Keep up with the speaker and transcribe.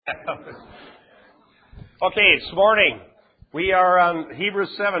Okay, this morning we are on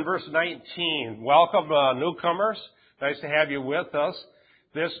Hebrews 7, verse 19. Welcome, newcomers. Nice to have you with us.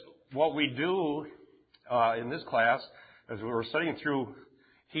 What we do in this class is we're studying through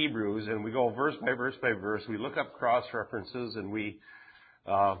Hebrews, and we go verse by verse by verse. We look up cross references, and we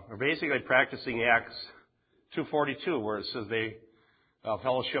are basically practicing Acts 2:42, where it says they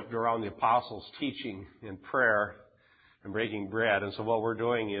fellowshiped around the apostles' teaching and prayer and breaking bread. And so what we're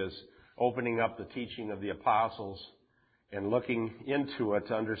doing is opening up the teaching of the apostles and looking into it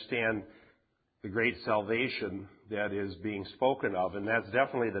to understand the great salvation that is being spoken of. And that's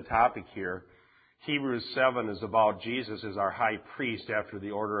definitely the topic here. Hebrews 7 is about Jesus as our high priest after the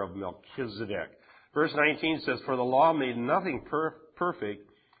order of Melchizedek. Verse 19 says, "For the law made nothing perfect,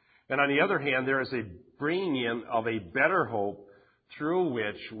 and on the other hand, there is a bringing in of a better hope through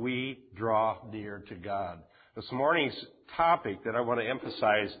which we draw near to God." This morning's topic that I want to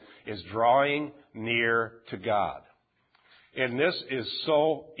emphasize is drawing near to God. And this is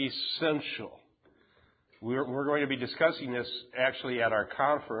so essential. We're going to be discussing this actually at our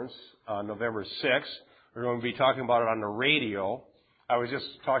conference on November 6th. We're going to be talking about it on the radio. I was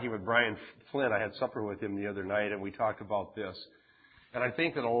just talking with Brian Flynn. I had supper with him the other night, and we talked about this. And I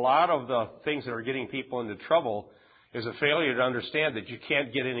think that a lot of the things that are getting people into trouble is a failure to understand that you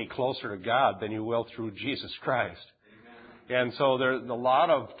can't get any closer to God than you will through Jesus Christ. Amen. And so there's a lot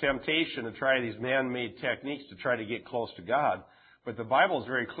of temptation to try these man-made techniques to try to get close to God. But the Bible is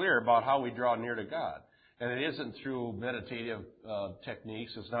very clear about how we draw near to God. And it isn't through meditative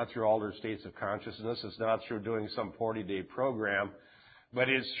techniques. It's not through altered states of consciousness. It's not through doing some 40-day program. But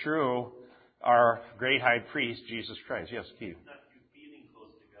it's through our great high priest, Jesus Christ. Yes, Keith?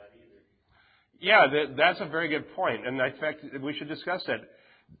 Yeah, that's a very good point. And in fact, we should discuss that.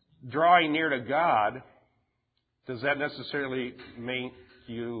 Drawing near to God, does that necessarily make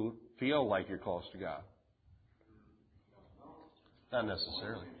you feel like you're close to God? Not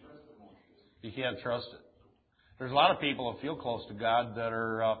necessarily. You can't trust it. There's a lot of people who feel close to God that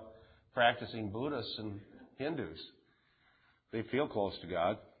are practicing Buddhists and Hindus. They feel close to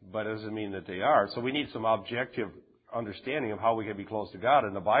God, but it doesn't mean that they are. So we need some objective understanding of how we can be close to God.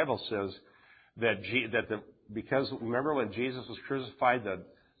 And the Bible says because remember when Jesus was crucified, the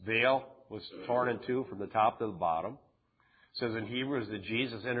veil was torn in two from the top to the bottom. It says in Hebrews that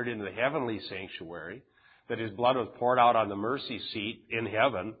Jesus entered into the heavenly sanctuary, that His blood was poured out on the mercy seat in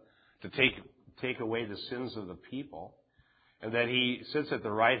heaven to take away the sins of the people, and that He sits at the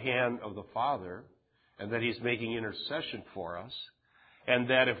right hand of the Father, and that He's making intercession for us, and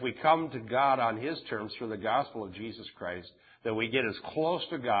that if we come to God on His terms through the gospel of Jesus Christ, that we get as close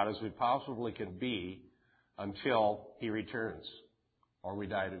to God as we possibly can be until He returns, or we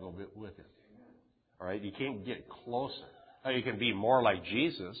die to go with Him. All right? You can't get closer. Now, you can be more like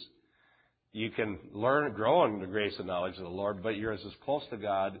Jesus. You can learn, grow in the grace and knowledge of the Lord, but you're as close to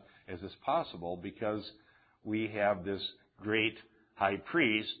God as is possible because we have this great high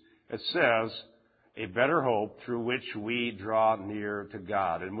priest. It says, a better hope through which we draw near to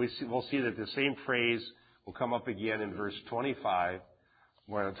God. And we'll see that the same phrase will come up again in verse 25,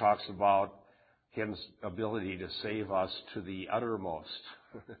 where it talks about His ability to save us to the uttermost,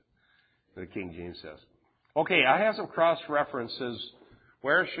 the King James says. Okay, I have some cross-references.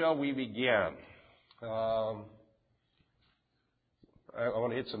 Where shall we begin? I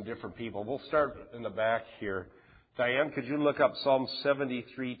want to hit some different people. We'll start in the back here. Diane, could you look up Psalm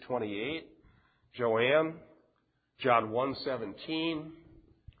 73:28? Joanne, John 1:17.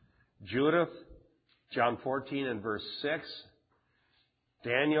 Judith, John 14 and verse 6.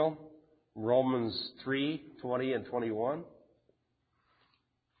 Daniel, Romans 3:20 and 21.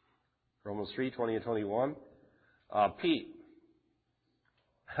 Romans 3:20 and 21. Pete.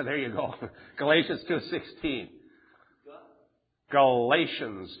 There you go. Galatians 2:16.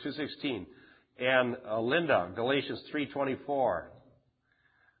 Galatians 2:16. And Linda, Galatians 3:24.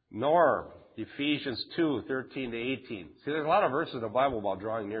 Norm, Ephesians 2:13 to 18. See, there's a lot of verses in the Bible about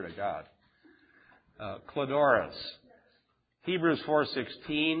drawing near to God. Clodoris, Hebrews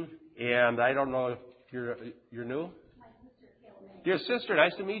 4:16, and I don't know if you're new. My sister, Kelly. Your sister,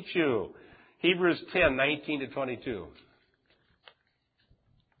 nice to meet you. Hebrews 10:19 to 22.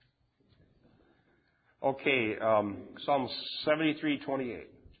 Okay, Psalm 73:28.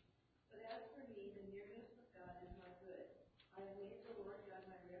 But as for me, the nearness of God is my good. I have made the Lord God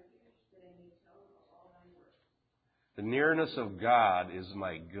my refuge, that I may tell of all thy works. The nearness of God is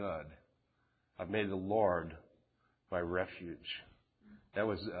my good. I've made the Lord my refuge. That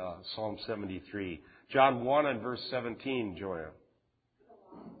was Psalm 73. John 1 and verse 17, Joanne.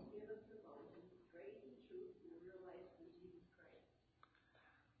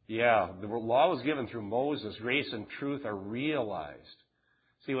 Yeah, the law was given through Moses. Grace and truth are realized.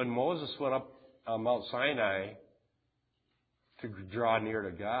 See, when Moses went up on Mount Sinai to draw near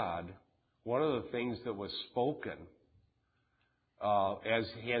to God, one of the things that was spoken as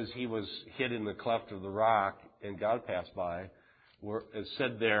he was hid in the cleft of the rock and God passed by, it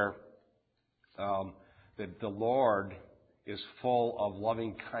said there that the Lord is full of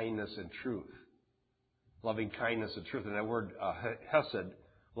loving kindness and truth. Loving kindness and truth. And that word hesed,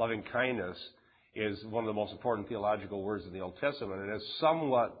 loving kindness, is one of the most important theological words in the Old Testament, and it's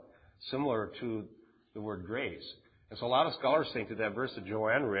somewhat similar to the word grace. And so a lot of scholars think that verse that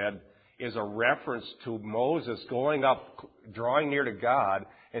Joanne read is a reference to Moses going up, drawing near to God,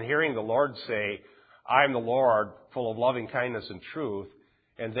 and hearing the Lord say, I am the Lord, full of loving kindness and truth.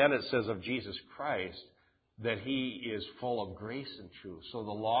 And then it says of Jesus Christ that He is full of grace and truth. So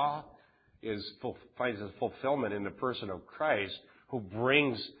the law finds its fulfillment in the person of Christ, who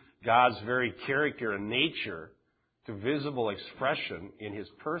brings God's very character and nature to visible expression in His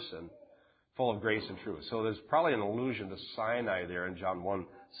person, full of grace and truth. So there's probably an allusion to Sinai there in John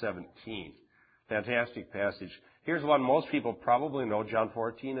 1:17. Fantastic passage. Here's one most people probably know, John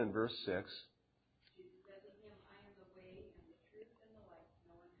 14 and verse 6. Jesus said to him, I am the way and the truth and the life.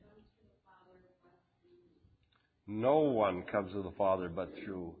 No one comes to the Father but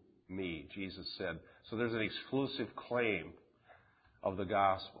through me. Jesus said. So there's an exclusive claim of the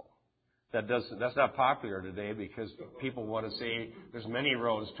gospel. That's not popular today because people want to say there's many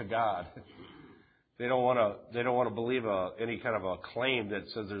roads to God. They don't want to believe any kind of a claim that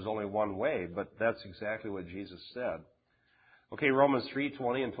says there's only one way, but that's exactly what Jesus said. Okay, Romans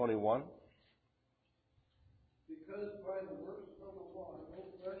 3:20 and 21. Because by the works of the law, no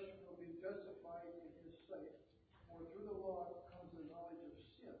flesh will be justified in His sight, for through the law comes the knowledge of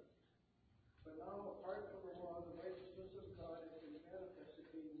sin. But now, apart from the law, the righteousness of God has been manifested,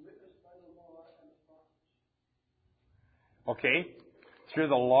 being witnessed by the law and the prophets. Okay, through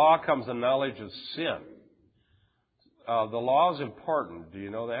the law comes the knowledge of sin. The law is important. Do you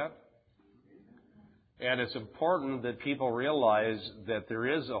know that? And it's important that people realize that there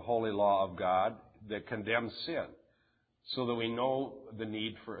is a holy law of God that condemns sin, so that we know the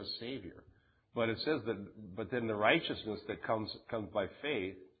need for a Savior. But it says that, but then the righteousness that comes by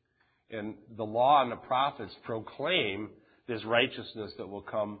faith, and the law and the prophets proclaim this righteousness that will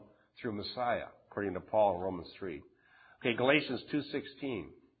come through Messiah, according to Paul in Romans 3. Okay, Galatians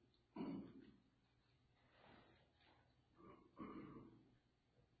 2:16.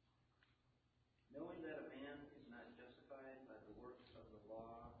 Knowing that a man is not justified by the works of the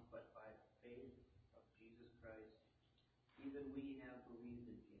law, but by faith of Jesus Christ, even we have believed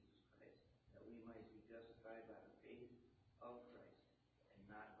in Jesus Christ, that we might be justified by the faith of Christ, and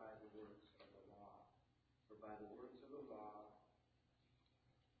not by the works of the law. For by the works of the law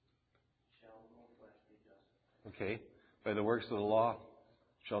shall no flesh be justified. Okay, by the works of the law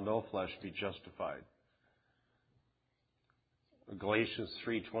shall no flesh be justified. Galatians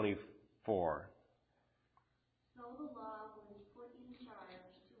 3:24. So the law was put in charge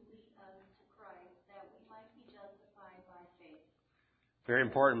to lead us to Christ, that we might be justified by faith. Very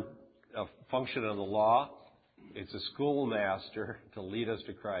important function of the law. It's a schoolmaster to lead us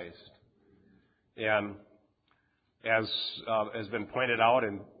to Christ. And as has been pointed out,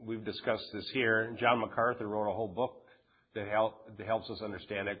 and we've discussed this here, John MacArthur wrote a whole book that helps us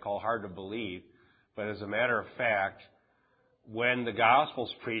understand it, called Hard to Believe. But as a matter of fact, when the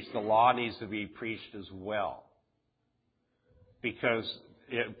gospel's preached, the law needs to be preached as well. Because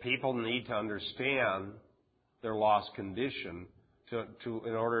people need to understand their lost condition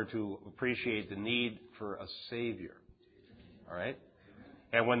in order to appreciate the need for a Savior. All right?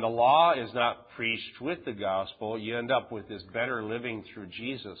 And when the law is not preached with the gospel, you end up with this better living through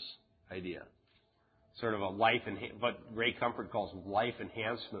Jesus idea. Sort of a what Ray Comfort calls life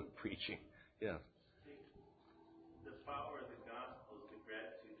enhancement preaching. Yeah. The power of the gospel is the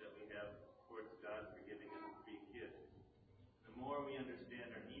gratitude that we have towards God for giving us a free gift. The more we understand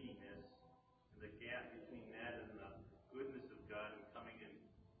our neediness, and the gap between that and the goodness of God and coming in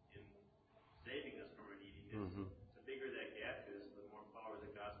saving us from our neediness, the bigger that gap is, the more power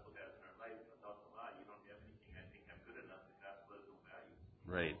the gospel has in our life. Without the law, you don't have anything. I think I'm good enough. The gospel has no value.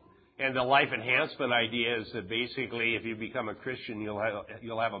 Right. And the life enhancement idea is that basically, if you become a Christian, you'll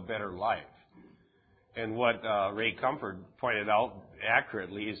have a better life. And what Ray Comfort pointed out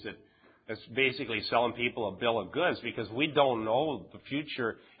accurately is that it's basically selling people a bill of goods, because we don't know the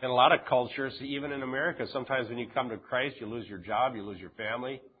future. In a lot of cultures, even in America, sometimes when you come to Christ, you lose your job, you lose your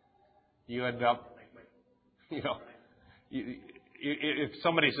family. You end up, if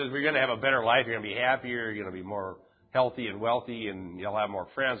somebody says we're going to have a better life, you're going to be happier, you're going to be more healthy and wealthy, and you'll have more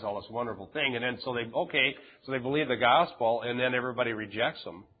friends, all this wonderful thing. And then so they believe the gospel, and then everybody rejects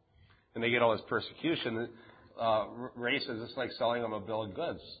them, and they get all this persecution. Race is just like selling them a bill of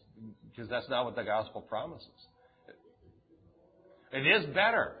goods, because that's not what the gospel promises. It is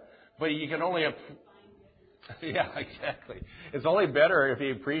better, but you can only. Yeah, exactly. It's only better if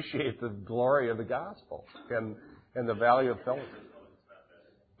you appreciate the glory of the gospel and the value of fellowship.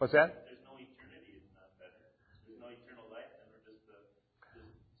 What's that? There's no eternity, it's not better. There's no eternal life, and we're just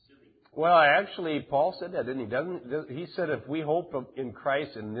silly. Well, actually, Paul said that, didn't he? He said if we hope in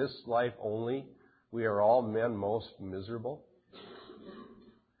Christ in this life only, we are all men most miserable.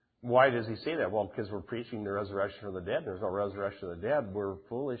 Why does he say that? Well, because we're preaching the resurrection of the dead. There's no resurrection of the dead. We're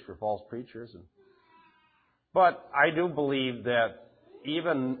foolish. We're false preachers. But I do believe that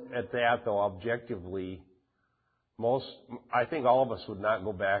even at that, though, objectively, I think all of us would not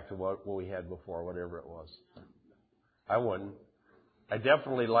go back to what we had before, whatever it was. I wouldn't. I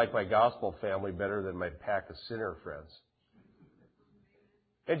definitely like my gospel family better than my pack of sinner friends.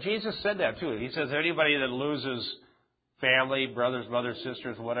 And Jesus said that too. He says anybody that loses family, brothers, mothers,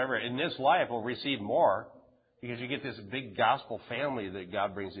 sisters, whatever, in this life will receive more because you get this big gospel family that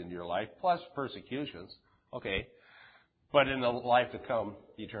God brings into your life, plus persecutions. Okay. But in the life to come,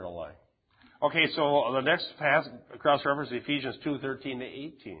 eternal life. Okay, so the next cross-reference is Ephesians 2:13 to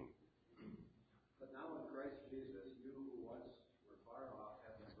 18. But now in Christ Jesus, you who once were far off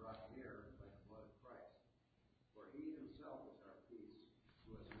have been brought near by the blood of Christ. For he himself is our peace,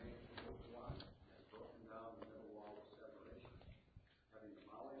 who has made both one, and has broken down the middle wall of separation, having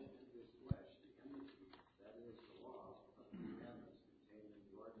abolished in his flesh the enmity, that is, the law of the commandments contained in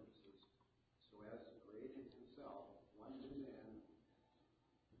the ordinances, so as to create in himself one new man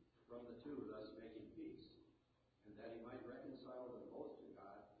from the two, thus making peace, and that he might reconcile them both to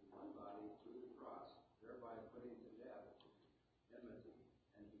God in one body through the cross, thereby putting to death enmity.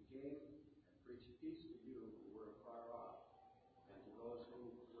 And he came and preached peace to you who were far off, and to those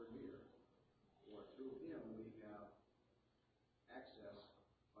who were near. For through him we have access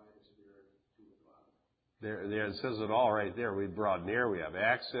by the Spirit to the Father. There it says it all right there. We're brought near. We have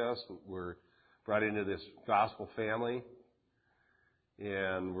access. We're brought into this gospel family.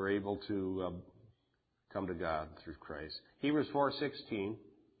 And we're able to come to God through Christ. Hebrews 4:16.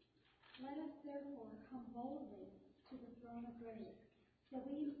 Let us therefore come boldly to the throne of grace, that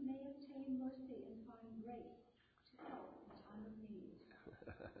we may obtain mercy and find grace to help in time of need.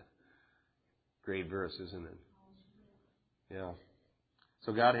 Great verse, isn't it? Yeah.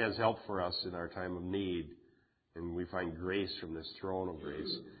 So God has help for us in our time of need, and we find grace from this throne of grace.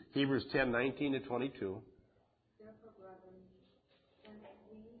 Hebrews 10:19 to 22. Therefore, brethren, since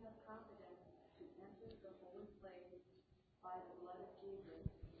we have confidence to enter the holy place by the blood of Jesus,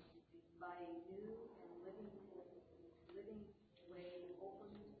 by a new and living way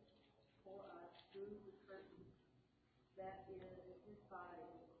opened for us through the curtain that is his body,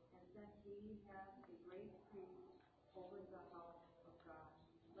 and since he has a great priest over the house of God,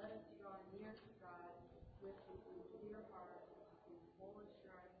 let us draw near to God with a sincere heart, in full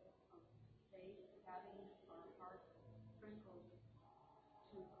assurance of faith, having our hearts sprinkled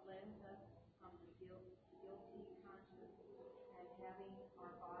to cleanse us from the guilty conscience, and having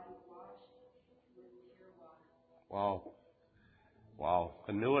our body washed with pure water. Wow. Wow.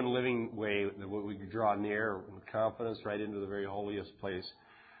 A new and living way that we can draw near with confidence right into the very holiest place.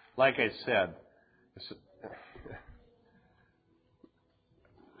 Like I said,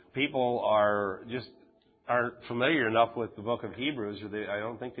 people aren't familiar enough with the book of Hebrews, or I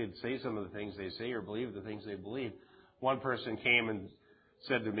don't think they'd say some of the things they say or believe the things they believe. One person came and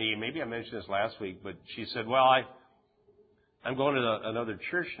said to me, maybe I mentioned this last week, but she said, well, I'm going to another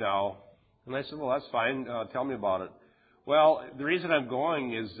church now. And I said, well, that's fine. Tell me about it. Well, the reason I'm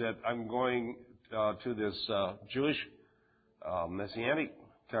going is that I'm going to this Jewish Messianic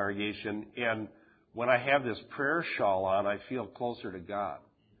congregation, and when I have this prayer shawl on, I feel closer to God.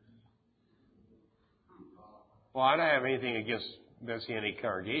 Well, I don't have anything against Messianic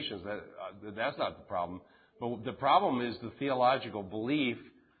congregations. That's not the problem. But the problem is the theological belief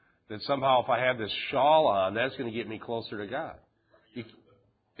that somehow if I have this shawl on, that's going to get me closer to God.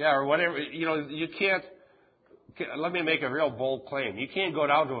 Or whatever. You can't. Let me make a real bold claim. You can't go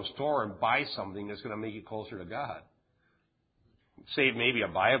down to a store and buy something that's going to make you closer to God. Save maybe a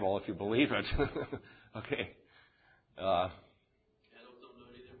Bible if you believe it. Okay.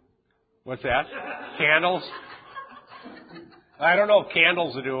 What's that? Candles? I don't know if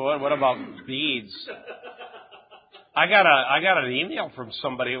candles are doing. What about beads? I got an email from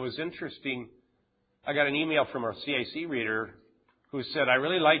somebody. It was interesting. I got an email from our CIC reader who said, I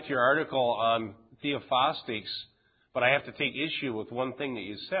really liked your article on Theophostics, but I have to take issue with one thing that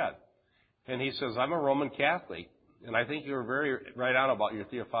you said. And he says, I'm a Roman Catholic, and I think you were very right on about your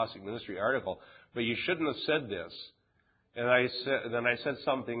Theophostic Ministry article, but you shouldn't have said this. And then I said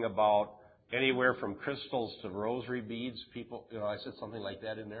something about anywhere from crystals to rosary beads. People, I said something like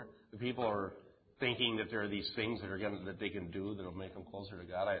that in there. The people are thinking that there are these things that they can do that'll make them closer to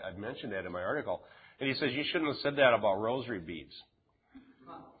God. I mentioned that in my article. And he says, you shouldn't have said that about rosary beads.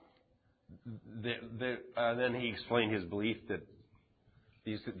 Then he explained his belief that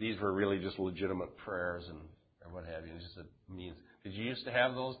these were really just legitimate prayers or what have you. It's just a means. Did you used to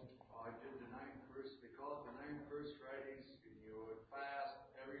have those? I did the 9 first. They call it the 9 first Fridays, and you would fast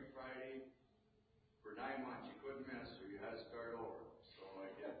every Friday for 9 months. You couldn't miss, so you had to start over. So I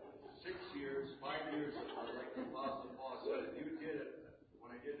did 6 years, 5 years. Like the Apostle Paul said, you did it.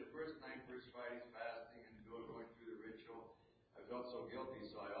 When I did the first 9 first Fridays fasting and going through the ritual, I felt so guilty,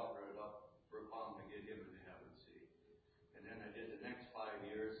 so I offered it up for a pound to get him into heaven. See, and then I did the next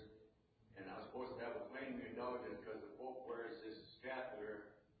 5 years. And I was supposed to have a plain indulgence because the Pope wears this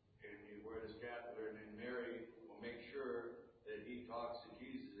scapular, and you wear the scapular, and then Mary will make sure that he talks to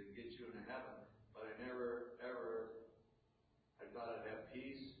Jesus and gets you into heaven. But I never, ever, I thought I'd have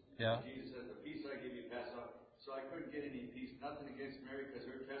peace. Yeah. Jesus says, the peace I give you pass on. So I couldn't get any peace. Nothing against Mary because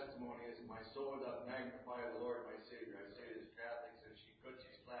her testimony is, my soul doth magnify the Lord, my Savior. I say this to Catholics, if she could,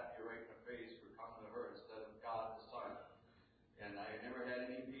 she'd slap you right in the face for coming to her instead of God the Son. And I never had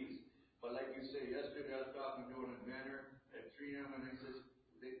any peace. But like you say, yesterday I was talking to an inventor at Trinum, and he says,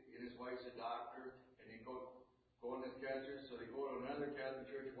 and his wife's a doctor, and they go in this Catholic church, so they go to another Catholic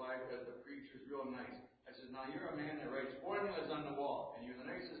church. Why? Because the preacher's real nice. I said, now you're a man that writes formulas on the wall, and you're the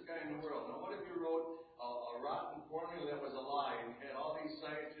nicest guy in the world. Now what if you wrote a rotten formula that was a lie, and you had all these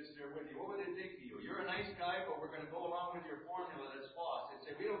scientists there with you? What would they think of you? You're a nice guy, but we're going to go along with your formula that's false. They'd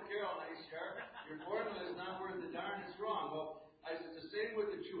say, we don't care how nice you are. Your formula is not worth the darn, it's wrong. Well, I said, the same with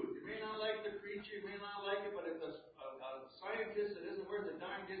the truth. You may not like the preacher, you may not like it, but if a scientist that isn't worth a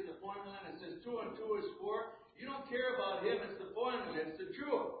darn gives the formula and it says 2 and 2 is 4, you don't care about him, it's the formula, it's the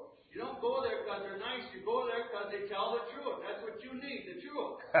truth. You don't go there because they're nice, you go there because they tell the truth. That's what you need, the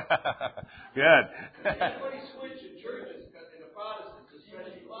truth. Good. Everybody switch in churches, because in the Protestants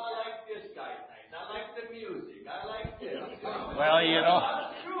especially, well, I like this guy nice, I like the music, I like this. Well,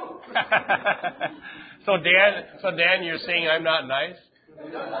 That's true. So Dan, you're saying I'm not nice? I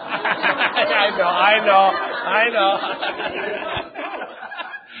know.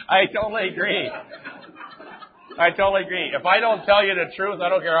 I totally agree. If I don't tell you the truth, I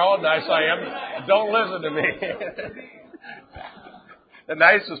don't care how nice I am, don't listen to me. The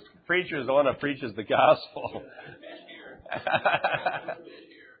nicest preacher is the one that preaches the gospel.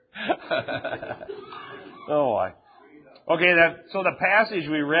 Oh, boy. Okay, so the passage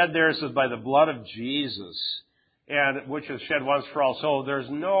we read there says, by the blood of Jesus, and which is shed once for all. So there's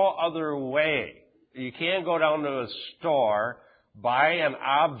no other way. You can't go down to a store, buy an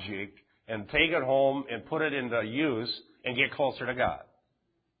object, and take it home and put it into use and get closer to God.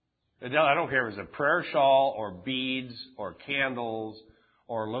 I don't care if it's a prayer shawl or beads or candles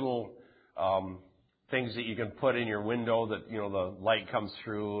or little things that you can put in your window that, the light comes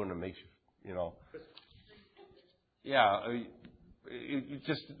through and it makes you, Yeah,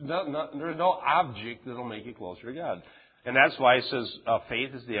 there's no object that'll make you closer to God. And that's why it says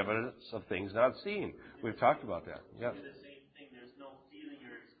faith is the evidence of things not seen. We've talked about that. Yeah. The same thing. There's no feeling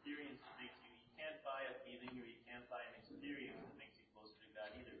or experience that makes you. You can't buy a feeling or you can't buy an experience that makes you closer to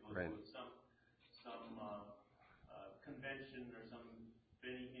God either. Go Right. to some convention or some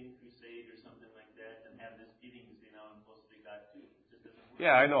Benny Hinn crusade or something like that and have this feeling to say, now I'm closer to God too. It just doesn't work.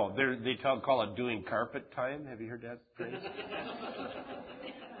 Yeah, I know. They call it doing carpet time. Have you heard that phrase?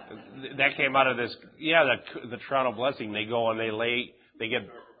 That came out of this. Yeah, the Toronto Blessing. They go and they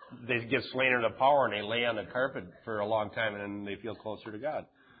get slain under the power and they lay on the carpet for a long time and then they feel closer to God.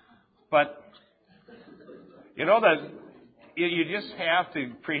 But that you just have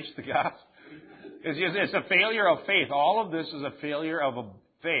to preach the gospel. It's a failure of faith. All of this is a failure of a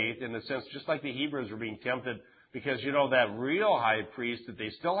faith in the sense, just like the Hebrews were being tempted, because that real high priest that they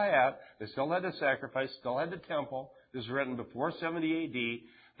still had the sacrifice, still had the temple. This was written before 70 A.D.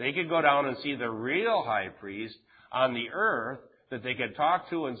 They could go down and see the real high priest on the earth that they could talk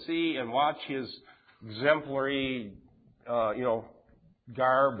to and see and watch his exemplary,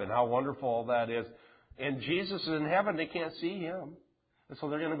 garb and how wonderful that is. And Jesus is in heaven. They can't see him. And so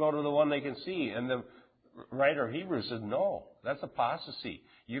they're going to go to the one they can see. And the writer of Hebrews says, no, that's apostasy.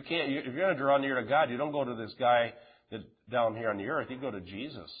 You can't. If you're going to draw near to God, you don't go to this guy that down here on the earth. You go to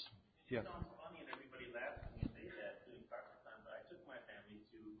Jesus. It sounds funny and everybody laughs when you say that doing carpet time, but I took my family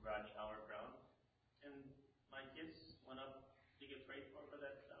to Rodney Howard Brown, and my kids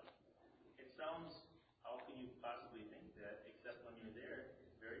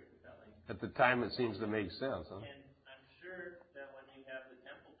At the time, it seems to make sense. Huh? And I'm sure that when you have the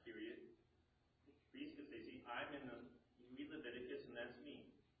temple period, the priest could say, see, I'm in the, you read Leviticus and that's me.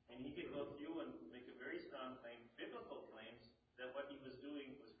 And he could go through and make a very strong claim, biblical claims, that what he was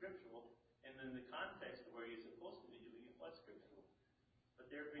doing was scriptural, and then the context of where he's supposed to be doing it was scriptural. But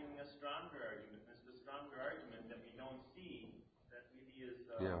they're bringing a stronger argument. It's the stronger argument that we don't see that really is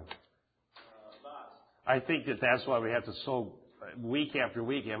lost. I think that's why we have to week after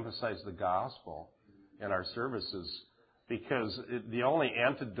week emphasize the gospel in our services, because the only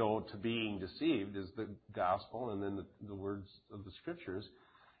antidote to being deceived is the gospel and then the words of the scriptures.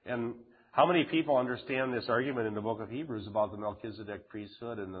 And how many people understand this argument in the book of Hebrews about the Melchizedek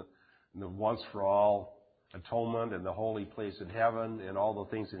priesthood and the once-for-all atonement and the holy place in heaven and all the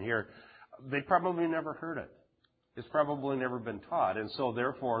things in here? They probably never heard it. It's probably never been taught. And so,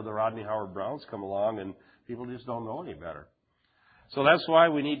 therefore, the Rodney Howard Browns come along and people just don't know any better. So that's why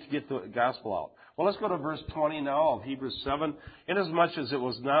we need to get the gospel out. Well, let's go to verse 20 now of Hebrews 7. Inasmuch as it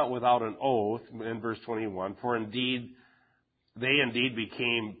was not without an oath, in verse 21, for they indeed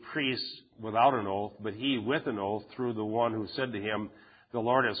became priests without an oath, but he with an oath through the one who said to him, the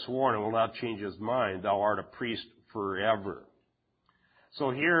Lord has sworn and will not change his mind. Thou art a priest forever.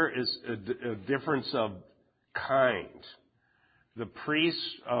 So here is a difference of kind. The priests,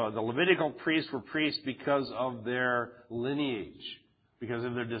 the Levitical priests were priests because of their lineage, because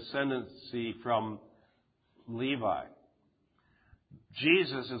of their descendancy from Levi.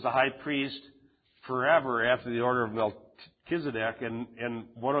 Jesus is the high priest forever after the order of Melchizedek, and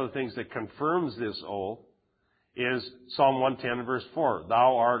one of the things that confirms this oath is Psalm 110 verse 4.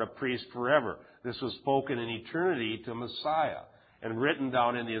 Thou art a priest forever. This was spoken in eternity to Messiah and written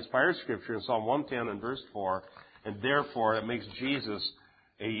down in the inspired scripture in Psalm 110 and verse 4. And therefore, it makes Jesus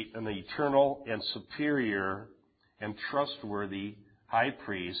an eternal and superior and trustworthy high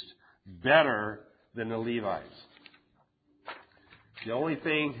priest, better than the Levites. The only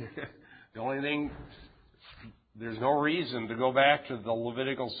thing, there's no reason to go back to the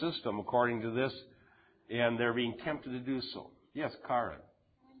Levitical system according to this, and they're being tempted to do so. Yes, Karen.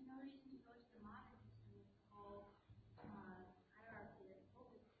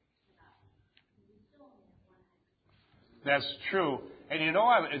 That's true. And you know,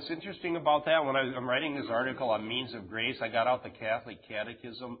 it's interesting about that. When I'm writing this article on means of grace, I got out the Catholic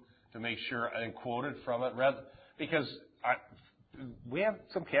Catechism to make sure I quoted from it, because we have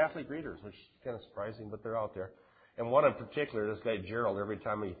some Catholic readers, which is kind of surprising, but they're out there. And one in particular, this guy Gerald, every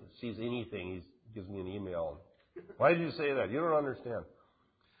time he sees anything, he gives me an email. Why did you say that? You don't understand.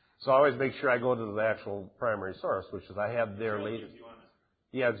 So I always make sure I go to the actual primary source, which is I have their latest.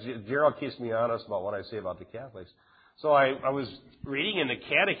 Yeah, Gerald keeps me honest about what I say about the Catholics. So I was reading in the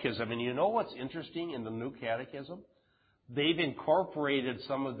Catechism, and you know what's interesting in the New Catechism? They've incorporated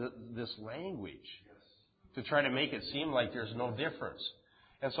some of this language to try to make it seem like there's no difference.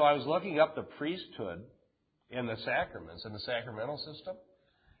 And so I was looking up the priesthood and the sacraments and the sacramental system.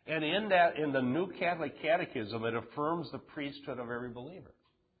 And in the New Catholic Catechism, it affirms the priesthood of every believer.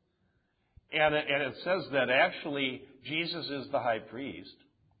 And it says that actually Jesus is the high priest.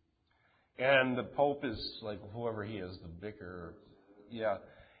 And the Pope is like whoever he is, the vicar. Yeah.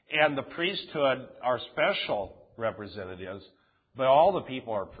 And the priesthood are special representatives, but all the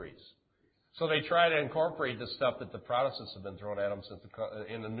people are priests. So they try to incorporate the stuff that the Protestants have been throwing at them since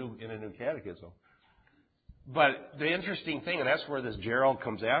in a new catechism. But the interesting thing, and that's where this Gerald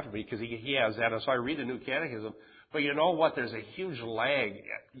comes after me, because he has that, and so I read the new catechism. But you know what? There's a huge lag.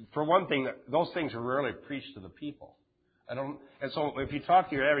 For one thing, those things are rarely preached to the people. And so if you talk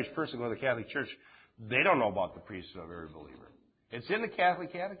to your average person going to the Catholic Church, they don't know about the priesthood of every believer. It's in the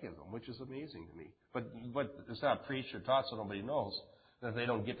Catholic Catechism, which is amazing to me. But it's not preached or taught, so nobody knows. And if they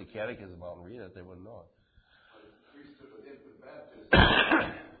don't get the Catechism out and read it, they wouldn't know it.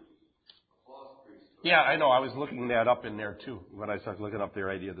 Yeah, I know. I was looking that up in there too when I started looking up their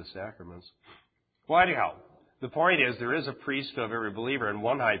idea of the sacraments. Well, anyhow, the point is there is a priesthood of every believer and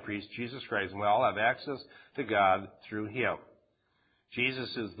one high priest, Jesus Christ, and we all have access to God through him. Jesus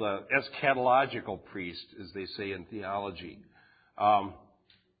is the eschatological priest, as they say in theology.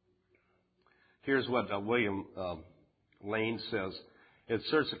 Here's what William Lane says. It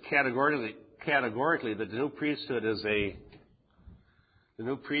asserts categorically that the new priesthood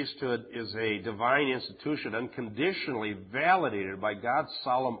is a divine institution unconditionally validated by God's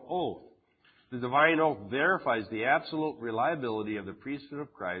solemn oath. The divine oath verifies the absolute reliability of the priesthood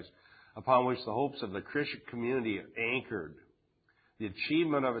of Christ, upon which the hopes of the Christian community are anchored. The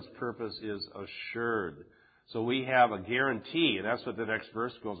achievement of its purpose is assured. So we have a guarantee, and that's what the next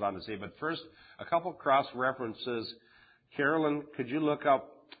verse goes on to say. But first, a couple cross references. Carolyn, could you look up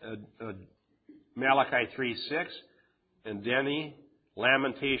Malachi 3:6, and Denny,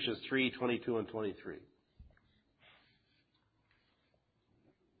 Lamentations 3:22 and 23.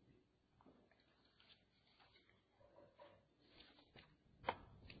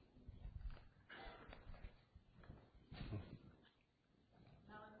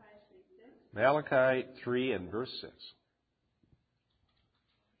 Malachi 3 and verse 6.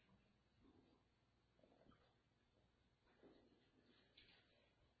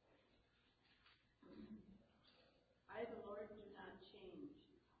 I, the Lord, do not change.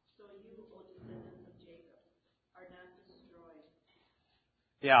 So you, O descendants of Jacob, are not destroyed.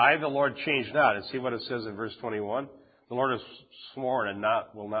 Yeah, I, the Lord, change not. And see what it says in verse 21? The Lord has sworn and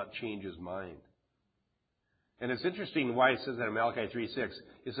will not change his mind. And it's interesting why it says that in Malachi 3:6.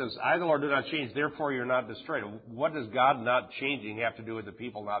 It says, I, the Lord, do not change, therefore you're not destroyed. What does God not changing have to do with the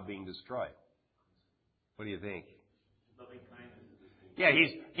people not being destroyed? What do you think? Loving kindness is the same.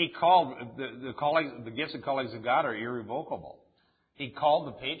 Yeah, he called, the gifts and callings of God are irrevocable. He called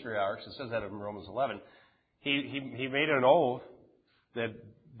the patriarchs, it says that in Romans 11. He made an oath that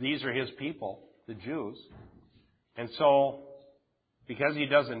these are his people, the Jews. And so, because he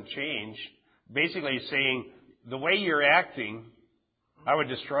doesn't change, basically he's saying, the way you're acting, I would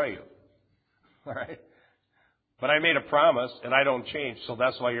destroy you. All right? But I made a promise, and I don't change, so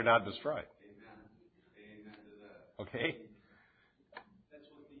that's why you're not destroyed. Amen. Amen to that. Okay? That's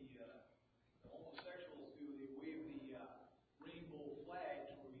what the homosexuals do. They wave the rainbow flags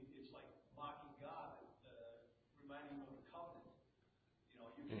where it's like mocking God, reminding them of the covenant. You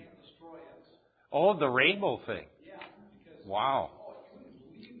know, you can't destroy us. Oh, the rainbow thing. Yeah, because Wow. you wouldn't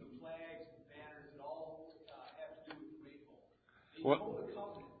believe the flags and banners that all have to do with the rainbow. They What? know the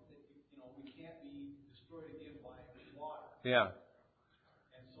covenant that we can't be destroyed again by water, Yeah.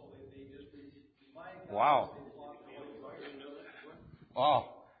 and so they just remind God. Wow. They fought the Holy Fire. Oh.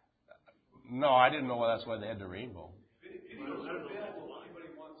 No, I didn't know that's why they had the rainbow. Videos are available if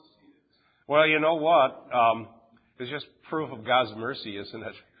anybody wants to see this. Well, you know what? It's just proof of God's mercy, isn't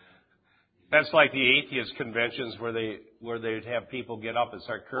it? That's like the atheist conventions where they'd have people get up and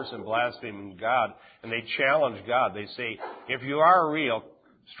start cursing, blaspheming God, and they challenge God. They say, if you are real,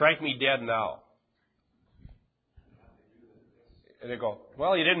 strike me dead now. And they go,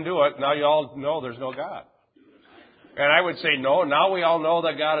 well, you didn't do it. Now you all know there's no God. And I would say, no, now we all know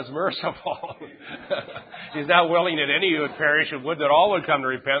that God is merciful. He's not willing that any of you would perish, and would that all would come to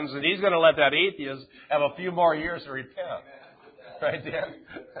repentance, and He's going to let that atheist have a few more years to repent. Right there.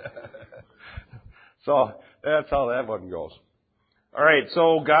 So that's how that one goes. All right,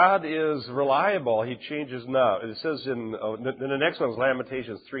 so God is reliable. He changes not. It says in the next one is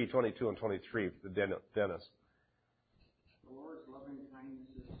Lamentations 3:22 and 23, Dennis. The Lord's loving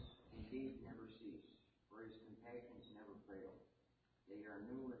kindnesses indeed never cease, for his compassions never fail. They are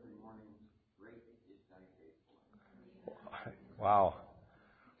new every morning. Great is thy faithfulness. Wow.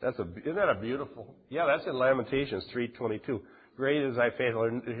 Isn't that a beautiful? Yeah, that's in Lamentations 3:22. Great is thy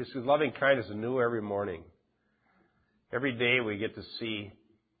faithfulness. His loving kindness is new every morning. Every day we get to see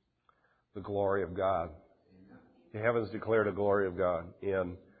the glory of God. The heavens declare the glory of God.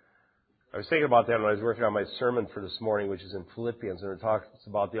 And I was thinking about that when I was working on my sermon for this morning, which is in Philippians, and it talks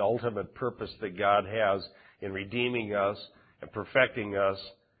about the ultimate purpose that God has in redeeming us and perfecting us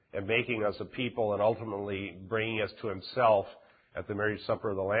and making us a people and ultimately bringing us to Himself at the marriage supper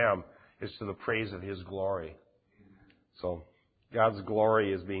of the Lamb is to the praise of His glory. So God's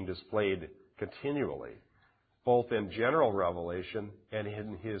glory is being displayed continually, both in general revelation and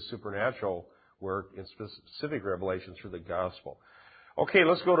in His supernatural work in specific revelations through the gospel. Okay,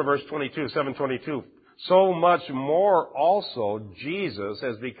 let's go to verse 22, 7:22. So much more also Jesus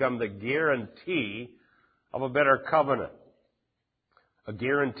has become the guarantee of a better covenant. A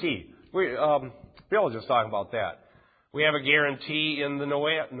guarantee. Bill was just talking about that. We have a guarantee in the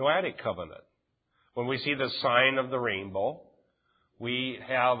Noahic covenant. When we see the sign of the rainbow, we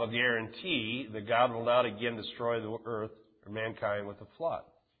have a guarantee that God will not again destroy the earth or mankind with a flood.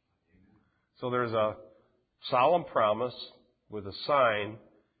 So there's a solemn promise with a sign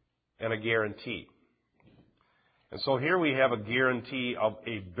and a guarantee. And so here we have a guarantee of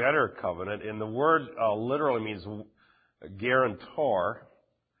a better covenant, and the word literally means guarantor.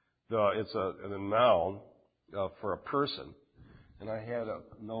 It's a noun for a person. And I had a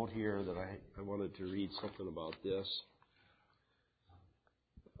note here that I wanted to read something about this.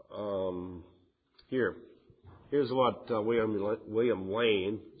 Here's what William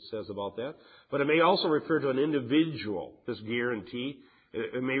Lane says about that. But it may also refer to an individual, this guarantee.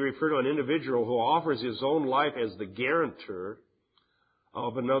 It may refer to an individual who offers his own life as the guarantor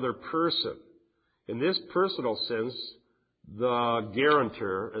of another person. In this personal sense, the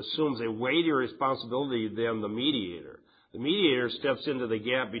guarantor assumes a weightier responsibility than the mediator. The mediator steps into the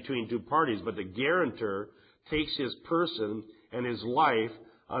gap between two parties, but the guarantor takes his person and his life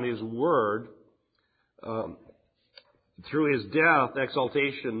on his word. Through his death,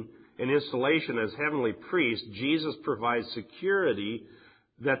 exaltation, and installation as heavenly priest, Jesus provides security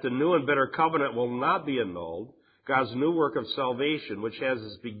that the new and better covenant will not be annulled. God's new work of salvation, which has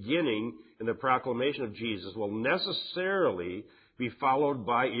its beginning in the proclamation of Jesus, will necessarily be followed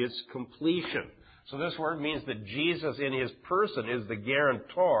by its completion. So this word means that Jesus in his person is the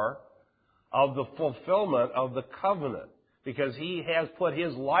guarantor of the fulfillment of the covenant, because he has put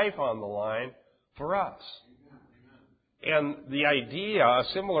his life on the line for us. And the idea, a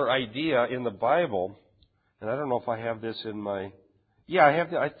similar idea in the Bible, and I don't know if I have this in my,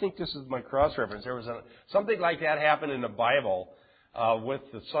 I think this is my cross-reference. There was something like that happened in the Bible with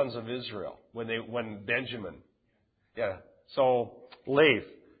the sons of Israel when Benjamin. Yeah. So Leif,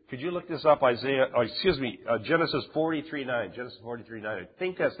 could you look this up? Genesis 43:9. Genesis 43:9. I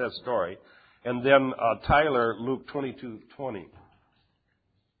think that's that story. And then Tyler, Luke 22:20.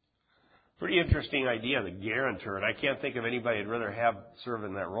 Pretty interesting idea, the guarantor, and I can't think of anybody I'd rather have serve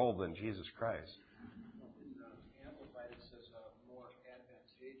in that role than Jesus Christ. Amplified, it says more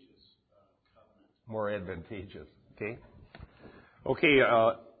advantageous covenant. More advantageous. Okay. Okay.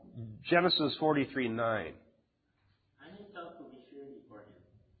 Genesis 43:9. I myself will be surety for him.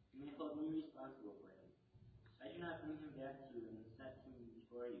 You may hold me responsible for him. I do not bring him back to you and set him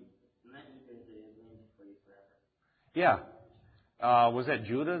before you, and let you that it is named before you forever. Yeah. Was that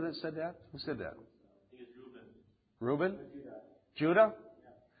Judah that said that? Who said that? I think it's Reuben. Reuben? Judah?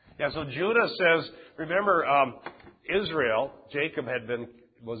 Yeah, so Judah says, remember, Israel, Jacob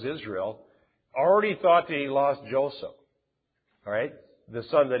was Israel, already thought that he lost Joseph. All right? The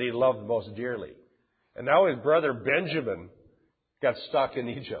son that he loved most dearly. And now his brother Benjamin got stuck in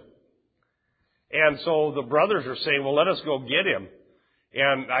Egypt. And so the brothers are saying, well, let us go get him.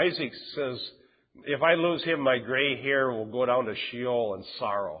 And Isaac says, if I lose him, my gray hair will go down to Sheol in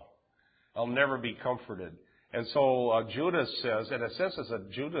sorrow. I'll never be comforted. And so Judah says, in a sense,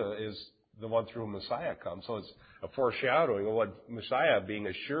 that Judah is the one through whom Messiah comes. So it's a foreshadowing of what Messiah being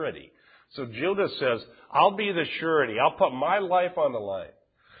a surety. So Judah says, I'll be the surety. I'll put my life on the line.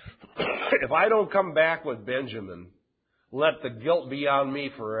 If I don't come back with Benjamin, let the guilt be on me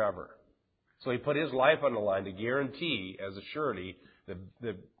forever. So he put his life on the line to guarantee as a surety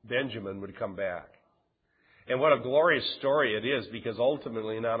that Benjamin would come back. And what a glorious story it is, because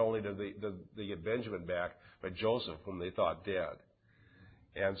ultimately not only did they get Benjamin back, but Joseph, whom they thought dead.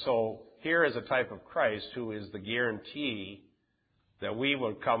 And so here is a type of Christ who is the guarantee that we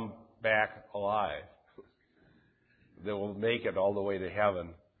will come back alive, that will make it all the way to heaven,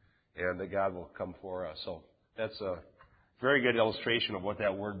 and that God will come for us. So that's a very good illustration of what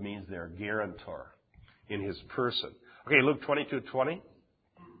that word means there, guarantor, in his person. Okay, Luke 22:20. In the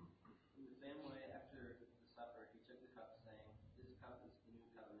same way, after the supper, he took the cup, saying, "This cup is the new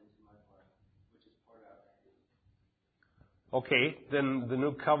covenant in my blood, which is poured out for you." Okay, then the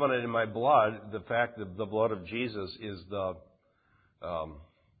new covenant in my blood, the fact that the blood of Jesus is the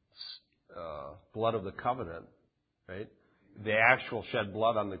blood of the covenant, right? The actual shed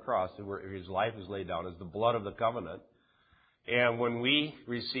blood on the cross, where his life is laid down, is the blood of the covenant. And when we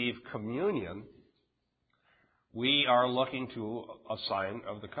receive communion, we are looking to a sign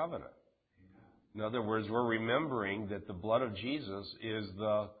of the covenant. In other words, we're remembering that the blood of Jesus is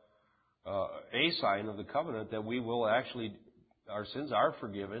a sign of the covenant, that we will actually, our sins are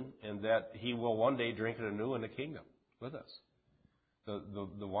forgiven, and that he will one day drink it anew in the kingdom with us.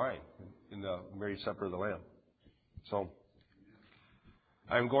 The wine in the marriage supper of the Lamb. So,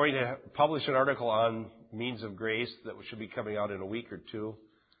 I'm going to publish an article on means of grace that should be coming out in a week or two.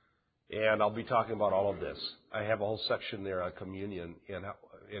 And I'll be talking about all of this. I have a whole section there on communion and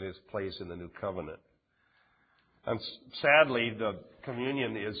its place in the new covenant. And sadly, the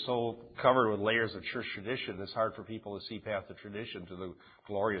communion is so covered with layers of church tradition, it's hard for people to see past the tradition to the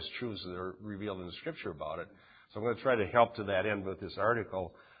glorious truths that are revealed in the Scripture about it. So I'm going to try to help to that end with this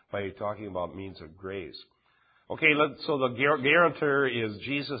article by talking about means of grace. Okay, so the guarantor is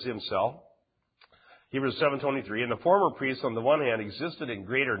Jesus himself. Hebrews 7:23. And the former priests, on the one hand, existed in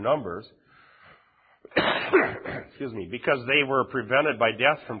greater numbers, excuse me, because they were prevented by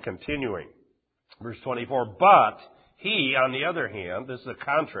death from continuing. Verse 24. But he, on the other hand, this is a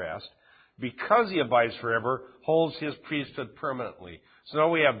contrast, because he abides forever, holds his priesthood permanently. So now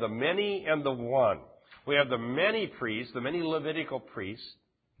we have the many and the one. We have the many priests, the many Levitical priests.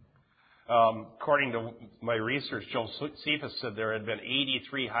 According to my research, Josephus said there had been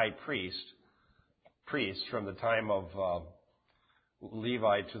 83 high priests from the time of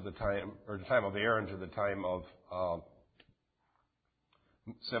Levi to the time of Aaron to the time of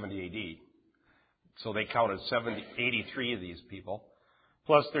 70 AD. So they counted 83 of these people.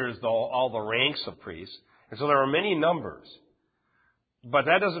 Plus there's all the ranks of priests. And so there are many numbers. But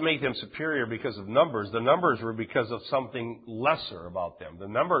that doesn't make them superior because of numbers. The numbers were because of something lesser about them. The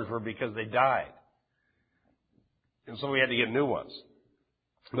numbers were because they died. And so we had to get new ones.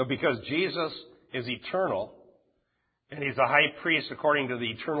 But because Jesus is eternal, and He's a high priest according to the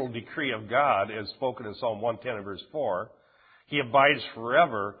eternal decree of God, as spoken in Psalm 110 and verse 4, He abides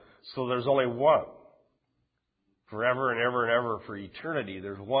forever, so there's only one. Forever and ever and ever for eternity,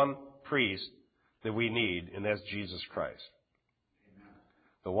 there's one priest that we need, and that's Jesus Christ.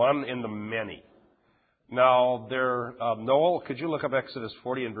 The one in the many. Now, Noel, could you look up Exodus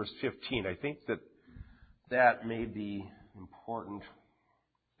 40 and verse 15? I think that may be important.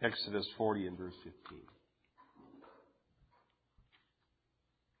 Exodus 40 and verse 15.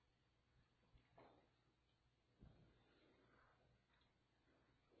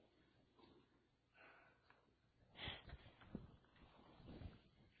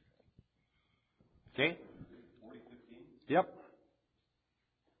 Okay? 40:15. Yep.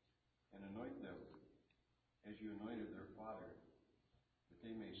 And anoint them as you anointed their father, that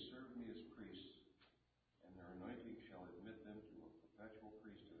they may serve me as priests, and their anointing shall admit them to a perpetual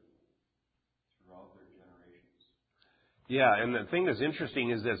priesthood throughout their generations. Yeah, and the thing that's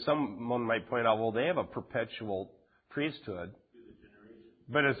interesting is that someone might point out, well, they have a perpetual priesthood,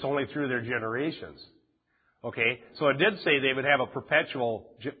 but it's only through their generations. Okay, so it did say they would have a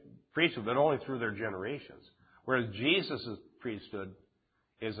perpetual priesthood, but only through their generations. Whereas Jesus' priesthood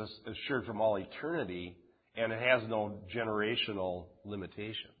is assured from all eternity, and it has no generational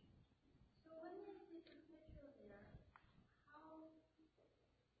limitation. So when they say perpetual there, how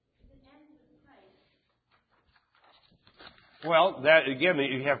does it end with Christ? Well, that again,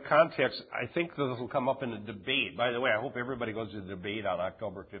 you have context. I think this will come up in the debate. By the way, I hope everybody goes to the debate on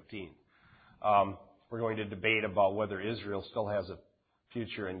October 15th. We're going to debate about whether Israel still has a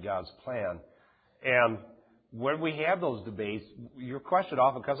future in God's plan. And when we have those debates, your question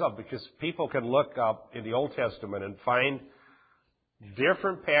often comes up because people can look up in the Old Testament and find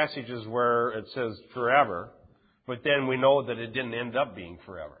different passages where it says forever, but then we know that it didn't end up being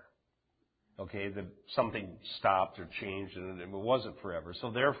forever. Okay, that something stopped or changed and it wasn't forever. So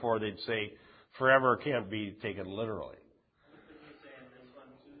therefore they'd say forever can't be taken literally. Could you say in this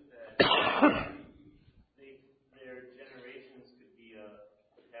one too that their generations could be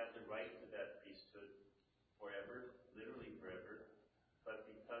have the right to that priesthood forever, literally forever, but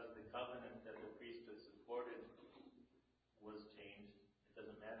because the covenant that the priesthood supported was changed, it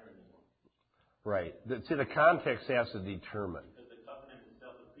doesn't matter anymore. Right. See, the context has to determine. Because the covenant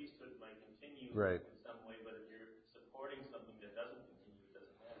itself, the priesthood might continue Right. in some way, but if you're supporting something that doesn't continue, it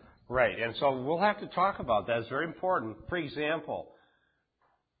doesn't matter. Right, and so we'll have to talk about that. It's very important. For example,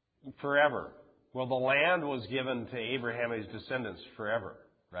 forever. Well, the land was given to Abraham and his descendants forever,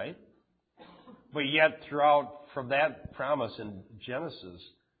 right? But yet, from that promise in Genesis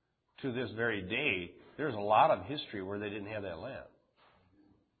to this very day, there's a lot of history where they didn't have that land.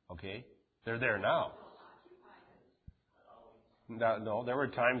 Okay? They're there now. No, there were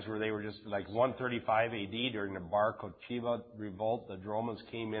times where they were just like 135 AD during the Bar Kokhba revolt. The Romans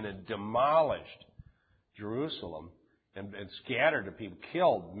came in and demolished Jerusalem and scattered the people,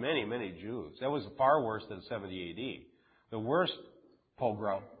 killed many, many Jews. That was far worse than 70 AD. The worst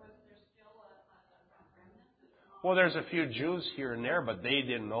pogrom. Well, there's a few Jews here and there, but they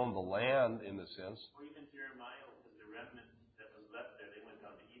didn't own the land in the sense. Or even Jeremiah, because the remnant that was left there, they went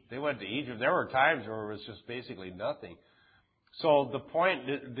down to Egypt. They went to Egypt. There were times where it was just basically nothing. So the point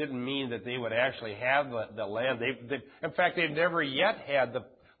didn't mean that they would actually have the land. In fact, they've never yet had the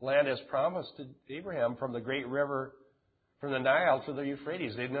land as promised to Abraham from the great river, from the Nile to the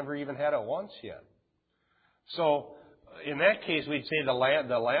Euphrates. They've never even had it once yet. So in that case, we'd say the land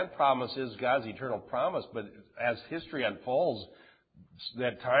promise is God's eternal promise. But as history unfolds,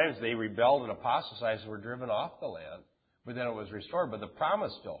 at times they rebelled and apostatized and were driven off the land. But then it was restored. But the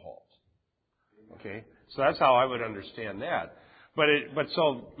promise still holds. Okay, so that's how I would understand that. But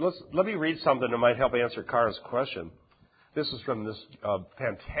let me read something that might help answer Kara's question. This is from this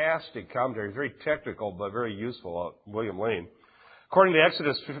fantastic commentary, very technical but very useful, William Lane. According to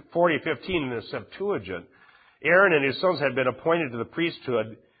Exodus 40:15 in the Septuagint, Aaron and his sons had been appointed to the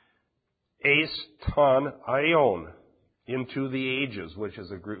priesthood eis ton aion, into the ages, which is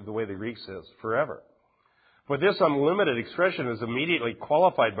the way the Greek says, forever. But this unlimited expression is immediately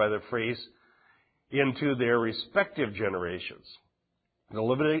qualified by the phrase into their respective generations. The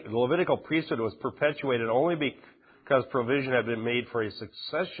Levitical priesthood was perpetuated only because provision had been made for a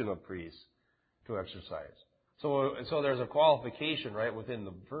succession of priests to exercise. So there's a qualification right within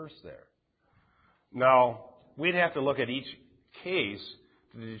the verse there. Now, we'd have to look at each case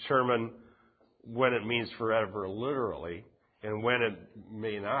to determine when it means forever literally and when it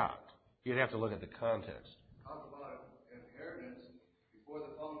may not. You'd have to look at the context. Talk about inheritance. Before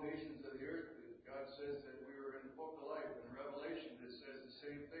the foundations of the earth, God says that we were in the book of life. In Revelation, it says the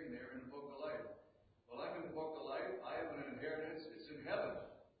same thing. They're in the book of life. Well, I'm in the book of life. I have an inheritance. It's in heaven.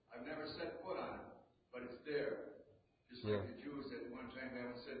 I've never set foot on it, but it's there. Just like the Jews at one time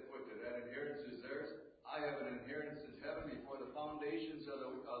haven't set foot to that inheritance is theirs. I have an inheritance in heaven before the foundations of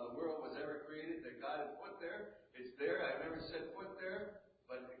the world was ever created that God had put there. It's there. I've never set foot there.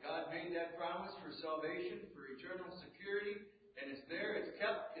 But God made that promise for salvation, for eternal security, and it's there. It's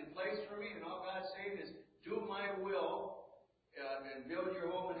kept in place for me, and all God's saying is, do my will and build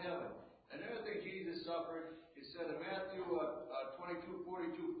your home in heaven. Another thing Jesus suffered, he said in Matthew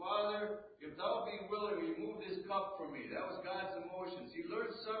 22:42, Father, if thou be willing, remove this cup from me. That was God's emotions. He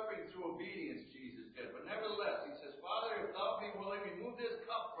learned suffering through obedience, Jesus did. But nevertheless, he says, Father, if thou be willing, remove this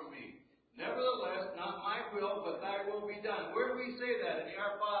cup from me. Nevertheless, not my will, but thy will be done. Where do we say that in the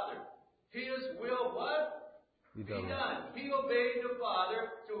Our Father? His will what? Be done. He obeyed the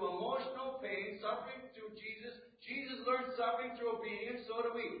Father through emotional pain, suffering through Jesus. Jesus learned suffering through obedience, so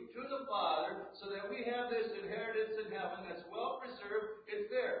do we. To the Father, so that we have this inheritance in heaven that's well preserved. It's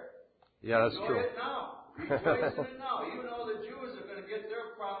there. Yeah, that's true. Enjoy it now. Rejoice in it now. Even though the Jews are going to get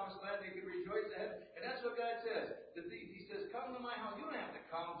their promised land, they can rejoice ahead. And that's what God says. He says, come to my house. You don't have to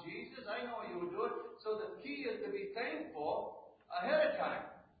come, Jesus. I know you will do it. So the key is to be thankful ahead of time.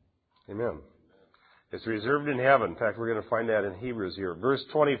 Amen. It's reserved in heaven. In fact, we're going to find that in Hebrews here. Verse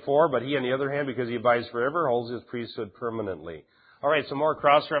 24, but he, on the other hand, because he abides forever, holds his priesthood permanently. All right, some more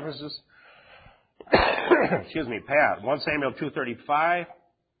cross-references. Excuse me, Pat. 1 Samuel 2:35,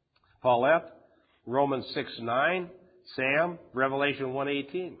 Paulette. Romans 6:9, Sam. Revelation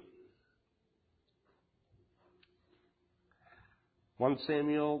 1:18. 1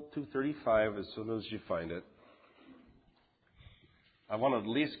 Samuel 2:35, as soon as you find it. I want to at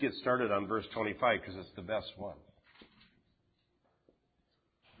least get started on verse 25 because it's the best one.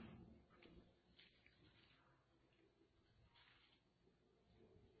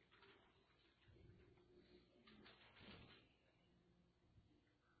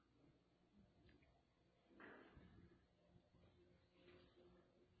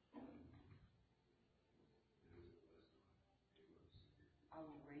 I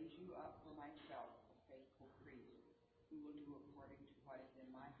will raise you up for myself a faithful priest, who will do according to what is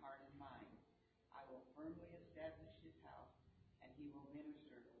in my heart and mind. I will firmly establish his house, and he will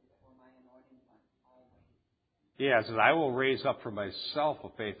minister before my anointed one always. Yeah, it says, I will raise up for myself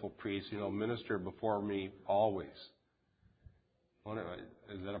a faithful priest, minister before me always.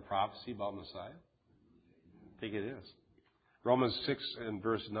 Is that a prophecy about Messiah? I think it is. Romans 6 and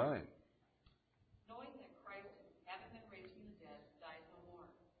verse 9. Knowing that Christ, having been raised from the dead, dies no more.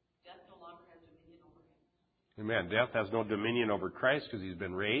 Death no longer has dominion over him. Amen. Death has no dominion over Christ because he's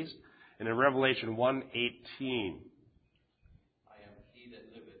been raised. And in Revelation 1:18, I am he that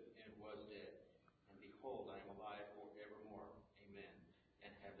liveth and was dead, and behold, I am alive forevermore. Amen.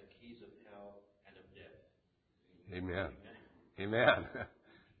 And have the keys of hell and of death. Amen. Amen.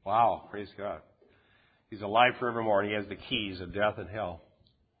 Wow. Praise God. He's alive forevermore, and he has the keys of death and hell.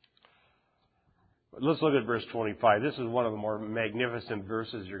 But let's look at verse 25. This is one of the more magnificent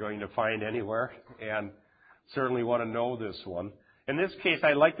verses you're going to find anywhere, and certainly want to know this one. In this case,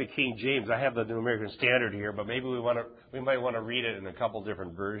 I like the King James. I have the New American Standard here, but maybe we might want to read it in a couple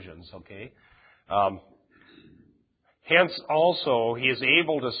different versions, okay? Hence also, he is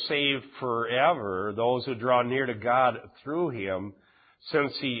able to save forever those who draw near to God through him,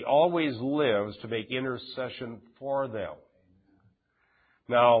 since he always lives to make intercession for them.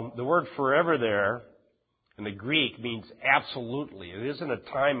 Now, the word forever there in the Greek means absolutely. It isn't a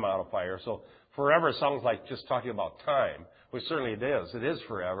time modifier, so forever sounds like just talking about time, which certainly it is. It is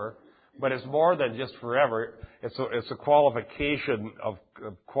forever, but it's more than just forever. It's a qualification of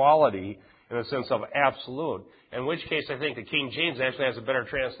quality in the sense of absolute. In which case, I think the King James actually has a better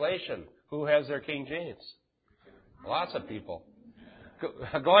translation. Who has their King James? Lots of people.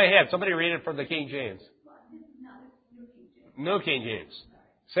 Go ahead. Somebody read it from the King James. New King James.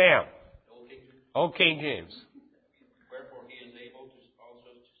 Sam. Old King James. Wherefore he is able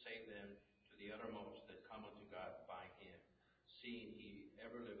also to save them to the uttermost that come unto God by him, seeing he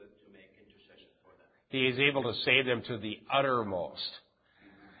ever liveth to make intercession for them. He is able to save them to the uttermost.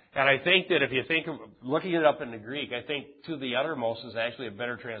 And I think that if you think of looking it up in the Greek, I think to the uttermost is actually a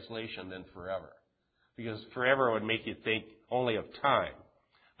better translation than forever. because forever would make you think only of time.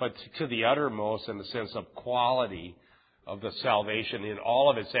 But to the uttermost in the sense of quality of the salvation in all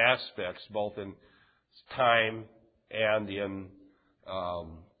of its aspects, both in time and in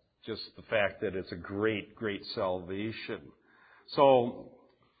just the fact that it's a great, great salvation. So,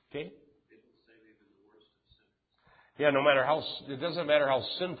 okay? Yeah, it doesn't matter how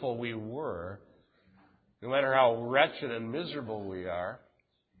sinful we were, no matter how wretched and miserable we are.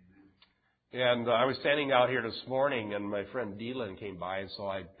 And I was standing out here this morning, and my friend Dylan came by, and so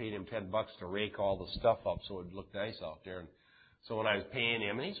I paid him $10 to rake all the stuff up so it would look nice out there. And so when I was paying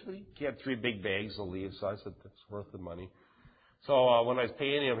him, and he had 3 big bags of leaves, so I said, that's worth the money. So when I was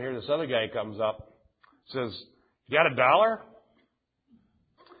paying him here, this other guy comes up, says, you got $1?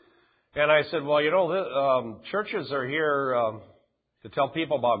 And I said, well, churches are here to tell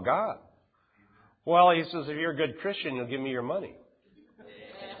people about God. Well, he says, if you're a good Christian, you'll give me your money.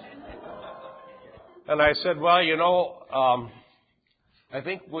 And I said, well, I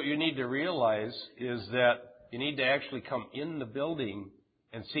think what you need to realize is that you need to actually come in the building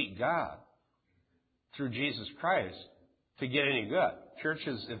and seek God through Jesus Christ to get any good.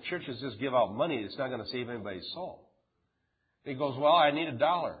 If churches just give out money, it's not going to save anybody's soul. He goes, well, I need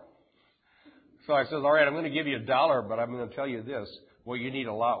 $1. So I said, all right, I'm going to give you $1, but I'm going to tell you this. What you need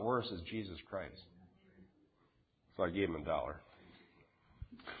a lot worse is Jesus Christ. So I gave him $1.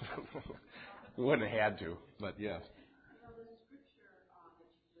 We wouldn't have had to, but yes. The scripture that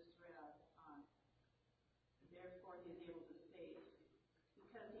you just read, therefore he is able to save,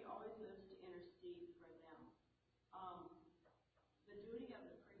 because he always lives to intercede for them. The duty of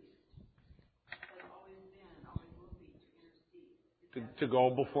the priest has always will be to intercede. To go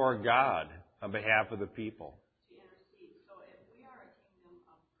before God on behalf of the people. To intercede. So if we are a kingdom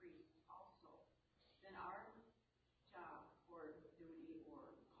of priests also, then our job or duty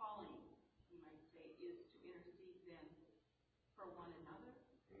or calling, you might say, is to intercede then for one another.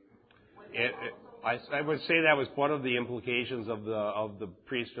 I would say that was one of the implications of the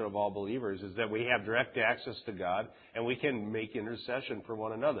priesthood of all believers, is that we have direct access to God and we can make intercession for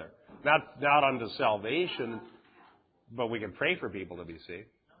one another. Not unto salvation, but we can pray for people to be saved.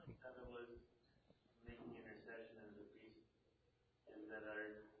 Making intercession as a priest is that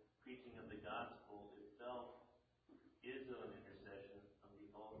our preaching of the gospel itself is an intercession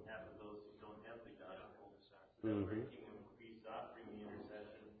on behalf of those who don't have the gospel. We're a kingdom of priests offering the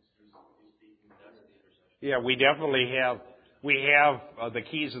intercession through speaking God's intercession. Yeah, we definitely have. We have the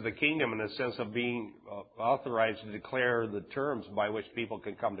keys of the kingdom in the sense of being authorized to declare the terms by which people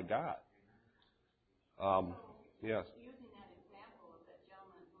can come to God. Yes. Using that example of that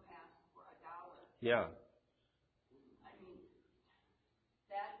gentleman who asked for $1. Yeah. I mean,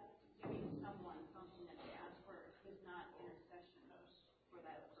 that giving someone something that they asked for is not intercession for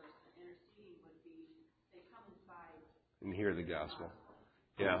that person. Interceding would be they come inside And hear the gospel.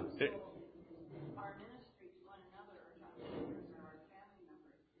 Yeah. So our ministry to one another, or to our neighbors or our family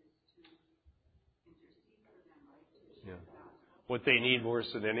members, is to intercede for them, right? To share the gospel. What they need worse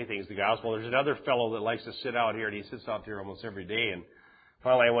than anything is the gospel. There's another fellow that likes to sit out here, and he sits out here almost every day. And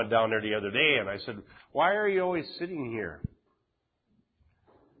finally, I went down there the other day, and I said, why are you always sitting here?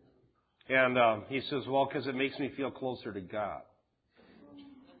 And he says, well, because it makes me feel closer to God.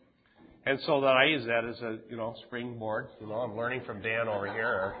 And so then I use that as a, springboard. I'm learning from Dan over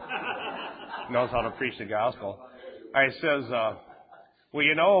here, who knows how to preach the gospel. I says,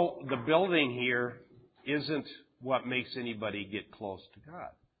 the building here isn't what makes anybody get close to God.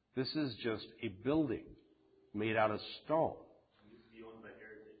 This is just a building made out of stone.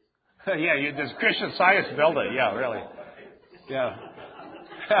 Yeah, this Christian Science built it. Yeah, really. Yeah.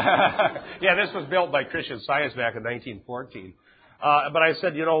 Yeah, this was built by Christian Science back in 1914. But I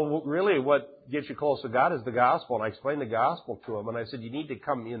said, really what gets you close to God is the gospel. And I explained the gospel to him. And I said, you need to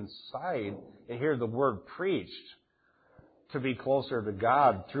come inside and hear the word preached to be closer to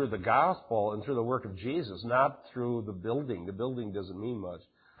God through the gospel and through the work of Jesus, not through the building. The building doesn't mean much.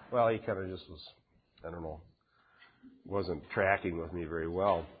 Well, he kind of just was, wasn't tracking with me very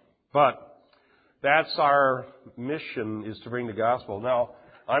well. But that's our mission, is to bring the gospel. Now,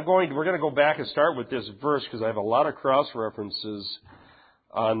 we're going to go back and start with this verse because I have a lot of cross references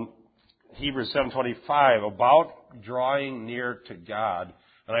on Hebrews 7:25 about drawing near to God.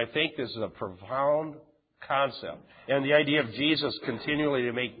 And I think this is a profound concept. And the idea of Jesus continually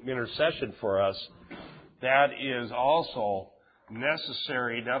to make intercession for us, that is also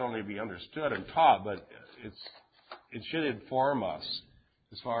necessary not only to be understood and taught, but it should inform us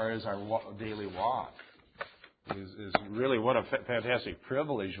as far as our daily walk. Is really what a fantastic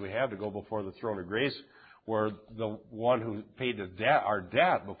privilege we have to go before the throne of grace where the one who paid our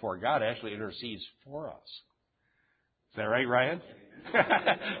debt before God actually intercedes for us. Is that right, Ryan?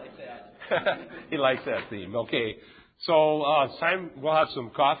 He likes that theme. Okay. So time we'll have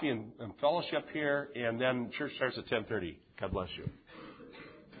some coffee and fellowship here, and then church starts at 10:30. God bless you.